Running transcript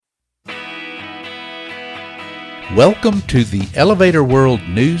Welcome to the Elevator World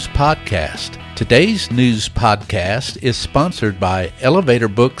News Podcast. Today's news podcast is sponsored by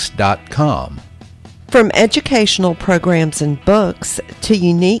ElevatorBooks.com. From educational programs and books to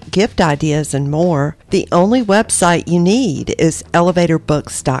unique gift ideas and more, the only website you need is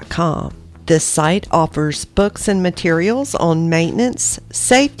ElevatorBooks.com. This site offers books and materials on maintenance,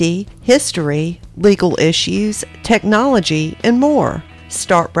 safety, history, legal issues, technology, and more.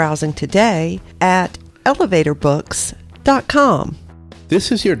 Start browsing today at ElevatorBooks.com.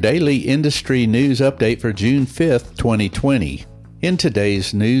 This is your daily industry news update for June 5th, 2020. In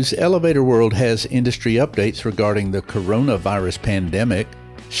today's news, Elevator World has industry updates regarding the coronavirus pandemic.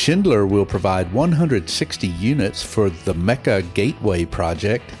 Schindler will provide 160 units for the Mecca Gateway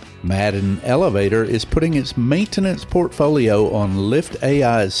project. Madden Elevator is putting its maintenance portfolio on Lift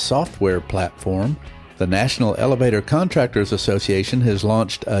AI's software platform. The National Elevator Contractors Association has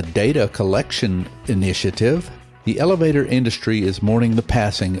launched a data collection initiative. The elevator industry is mourning the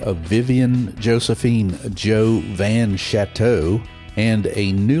passing of Vivian Josephine Jo Van Chateau, and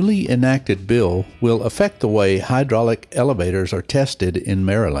a newly enacted bill will affect the way hydraulic elevators are tested in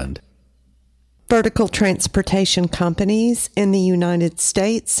Maryland. Vertical transportation companies in the United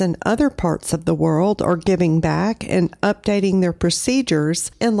States and other parts of the world are giving back and updating their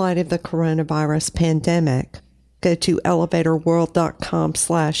procedures in light of the coronavirus pandemic. Go to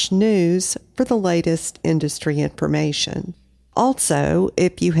elevatorworld.com/news for the latest industry information. Also,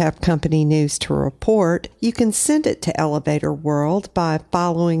 if you have company news to report, you can send it to Elevator World by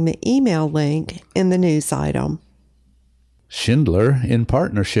following the email link in the news item. Schindler, in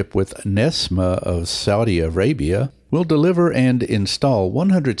partnership with Nesma of Saudi Arabia, will deliver and install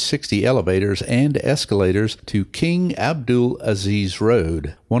 160 elevators and escalators to King Abdul Aziz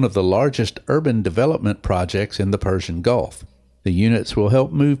Road, one of the largest urban development projects in the Persian Gulf. The units will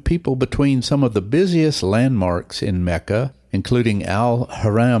help move people between some of the busiest landmarks in Mecca, including Al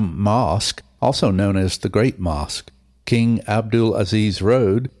Haram Mosque, also known as the Great Mosque. King Abdul Aziz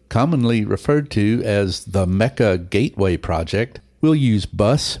Road, commonly referred to as the Mecca Gateway project, will use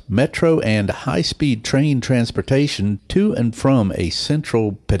bus, metro, and high-speed train transportation to and from a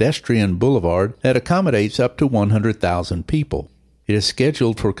central pedestrian boulevard that accommodates up to 100,000 people. It is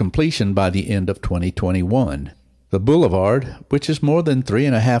scheduled for completion by the end of 2021. The boulevard, which is more than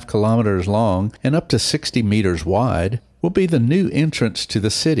 3.5 kilometers long and up to 60 meters wide, will be the new entrance to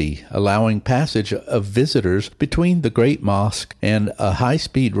the city, allowing passage of visitors between the Great Mosque and a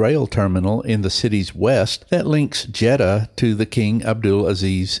high-speed rail terminal in the city's west that links Jeddah to the King Abdul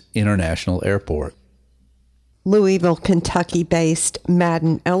Aziz International Airport. Louisville, Kentucky-based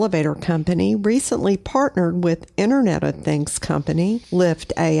Madden Elevator Company recently partnered with Internet of Things company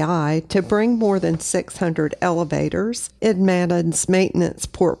Lift AI to bring more than 600 elevators in Madden's maintenance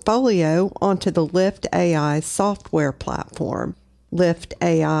portfolio onto the Lift AI software platform. Lift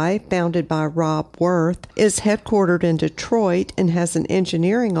AI, founded by Rob Worth, is headquartered in Detroit and has an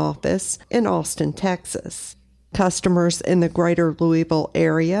engineering office in Austin, Texas. Customers in the greater Louisville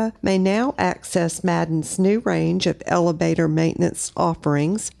area may now access Madden's new range of elevator maintenance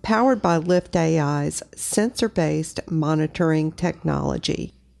offerings powered by Lift AI's sensor-based monitoring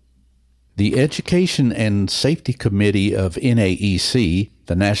technology. The Education and Safety Committee of NAEC,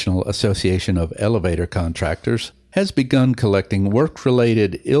 the National Association of Elevator Contractors, has begun collecting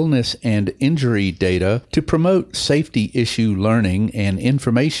work-related illness and injury data to promote safety issue learning and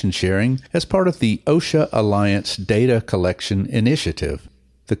information sharing as part of the OSHA Alliance Data Collection Initiative.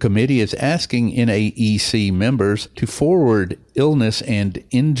 The committee is asking NAEC members to forward illness and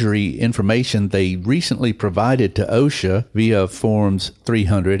injury information they recently provided to OSHA via Forms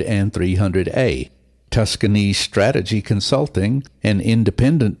 300 and 300A. Tuscany Strategy Consulting, an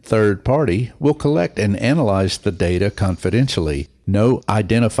independent third party, will collect and analyze the data confidentially. No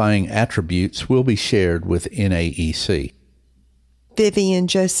identifying attributes will be shared with NAEC. Vivian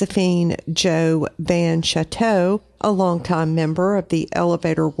Josephine Jo Van Chateau, a longtime member of the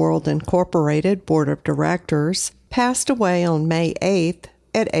Elevator World Incorporated Board of Directors, passed away on May 8th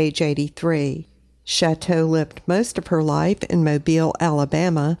at age 83. Chateau lived most of her life in Mobile,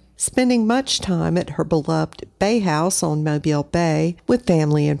 Alabama, spending much time at her beloved Bay House on Mobile Bay with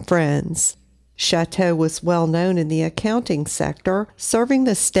family and friends. Chateau was well known in the accounting sector, serving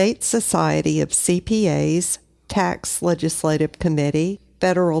the State Society of CPAs, Tax Legislative Committee,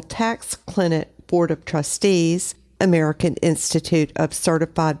 Federal Tax Clinic Board of Trustees, American Institute of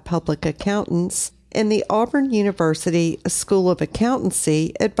Certified Public Accountants, and the Auburn University School of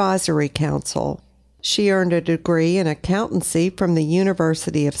Accountancy Advisory Council. She earned a degree in accountancy from the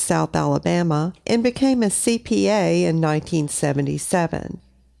University of South Alabama and became a CPA in 1977.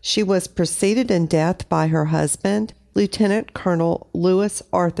 She was preceded in death by her husband, Lieutenant Colonel Louis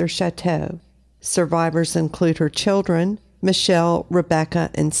Arthur Chateau. Survivors include her children, Michelle, Rebecca,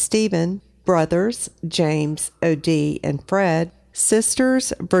 and Stephen, brothers, James, O.D., and Fred,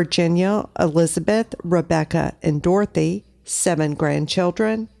 sisters, Virginia, Elizabeth, Rebecca, and Dorothy, 7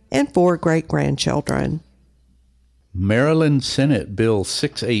 grandchildren, and 4 great-grandchildren. Maryland Senate Bill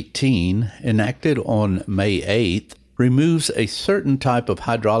 618, enacted on May 8th, removes a certain type of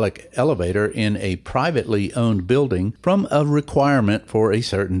hydraulic elevator in a privately owned building from a requirement for a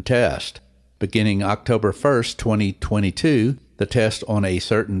certain test. Beginning October 1st, 2022, the test on a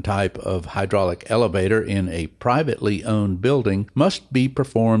certain type of hydraulic elevator in a privately owned building must be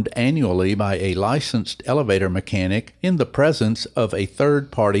performed annually by a licensed elevator mechanic in the presence of a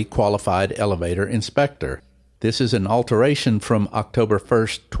third-party qualified elevator inspector. This is an alteration from October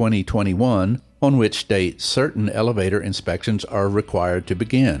 1st, 2021, on which date certain elevator inspections are required to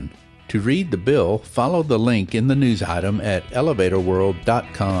begin. To read the bill, follow the link in the news item at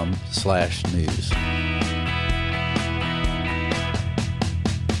elevatorworld.com/news.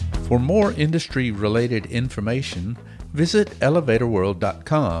 For more industry-related information, visit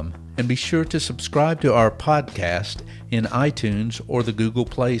elevatorworld.com and be sure to subscribe to our podcast in iTunes or the Google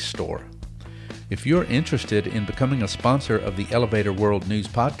Play Store. If you're interested in becoming a sponsor of the Elevator World News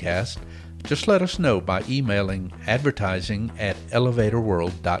Podcast, just let us know by emailing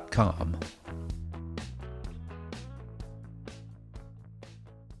advertising@elevatorworld.com.